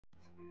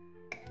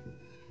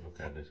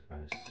at this,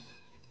 guys.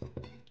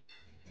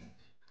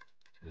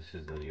 This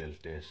is the real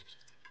taste.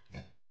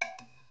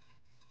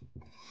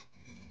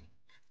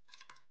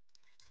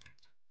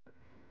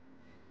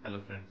 Hello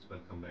friends,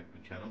 welcome back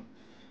to channel.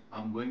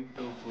 I'm going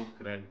to cook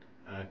red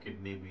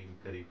kidney bean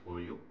curry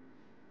for you.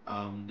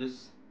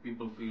 This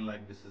people feel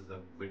like this is a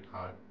bit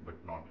hard, but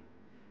not.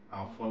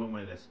 Follow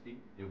my recipe.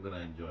 You're gonna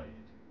enjoy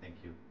it. Thank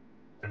you.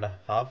 And a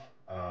half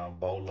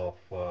bowl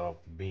of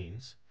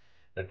beans,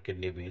 red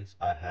kidney beans.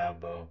 I have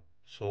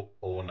soaked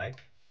overnight,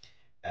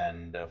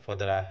 and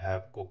further I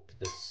have cooked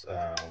this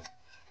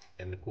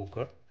in the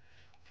cooker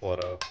for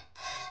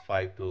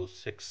 5 to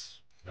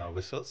 6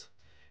 whistles,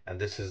 and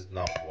this is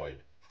now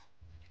boiled.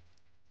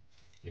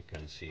 You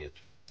can see it.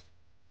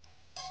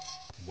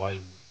 While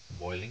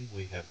boiling,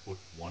 we have put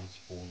 1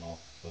 spoon of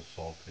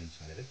salt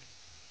inside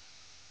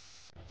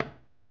it,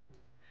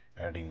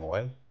 adding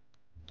oil,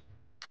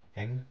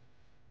 hing,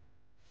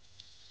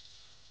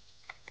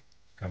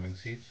 cumin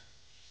seeds,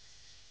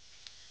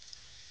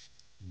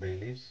 bay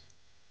leaves,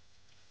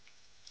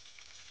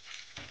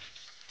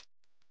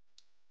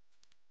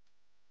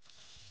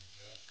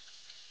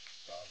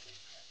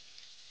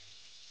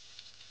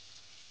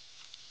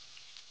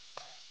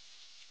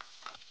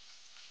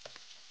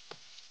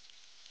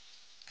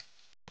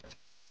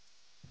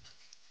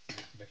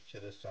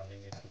 mixture is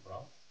turning into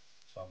brown,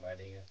 so I'm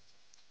adding a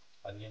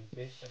onion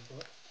paste into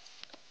it.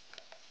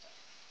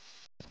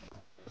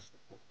 Just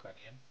cook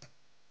onion.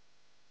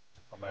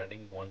 I'm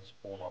adding 1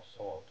 spoon of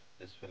salt.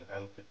 This will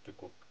help it to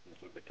cook a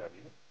little bit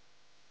earlier.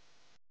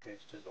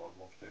 Paste is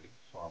almost ready,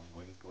 so I'm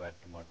going to add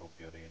tomato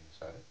puree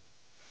inside it.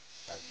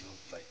 I've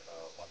used like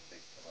 1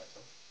 big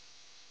tomato.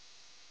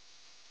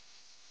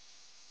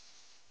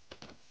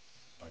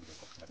 Time to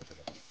cook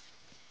naturally.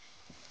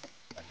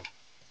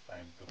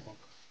 Time to cook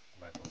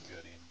tomato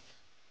puree.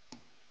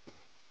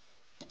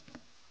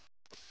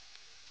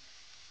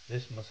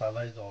 This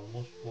masala is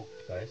almost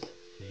cooked, guys.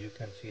 So you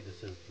can see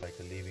this is like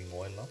a leaving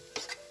oil now.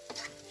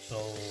 So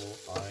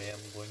I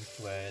am going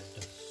to add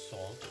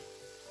salt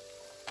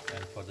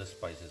and further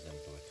spices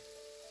into it.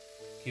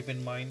 Keep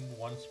in mind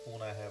 1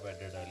 spoon I have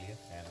added earlier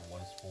and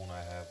 1 spoon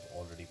I have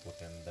already put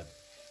in the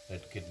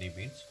red kidney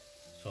beans.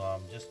 So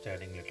I'm just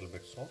adding little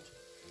bit salt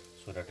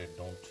so that it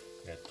don't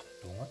get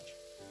too much.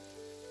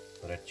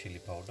 Red chili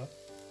powder,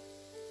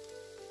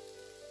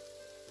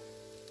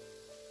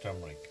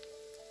 turmeric,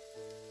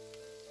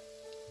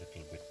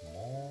 little bit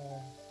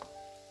more.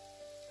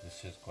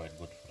 This is quite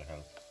good for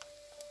health.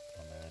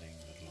 I'm adding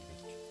a little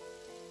bit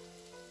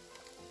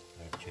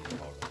red chili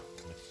powder,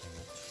 mixing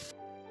it.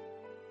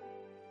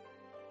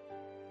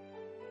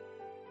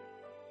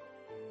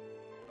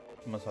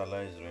 Masala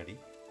is ready,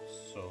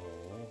 so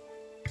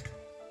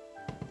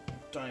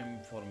time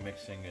for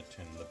mixing it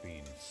in the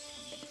beans.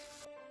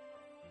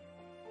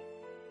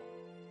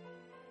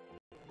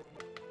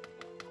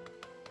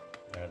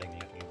 Adding a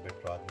little bit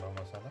Rajmah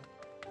masala.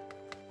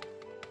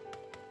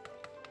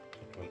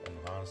 It will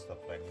enhance the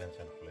fragrance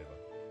and flavor.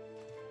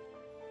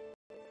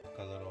 The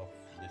color of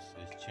this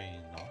is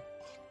changed now.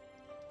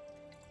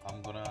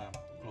 I'm gonna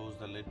close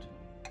the lid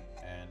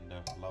and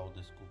allow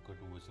this cooker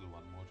to whistle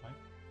one more time.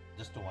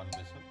 Just one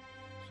whistle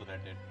so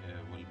that it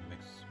will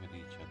mix with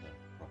each other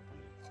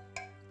properly.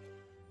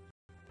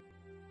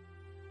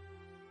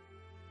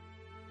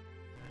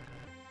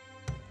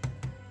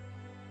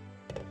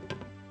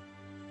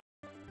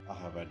 I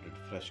have added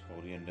fresh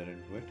coriander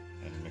into it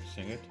and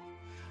mixing it.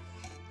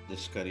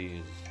 This curry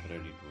is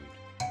ready to eat.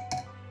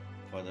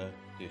 Further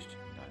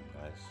tasting time,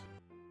 guys.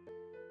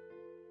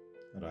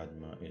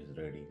 Rajma is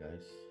ready,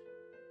 guys.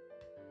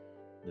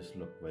 This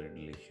looks very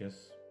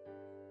delicious.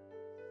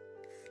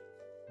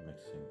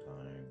 Mixing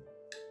time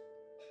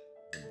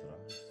with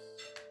rice.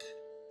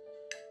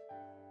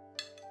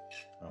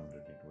 I'm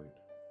ready to eat.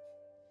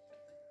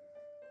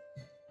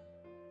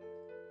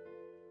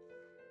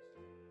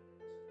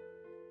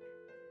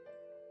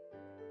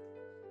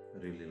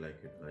 Really like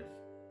it, guys.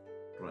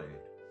 Try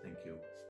it. Thank you.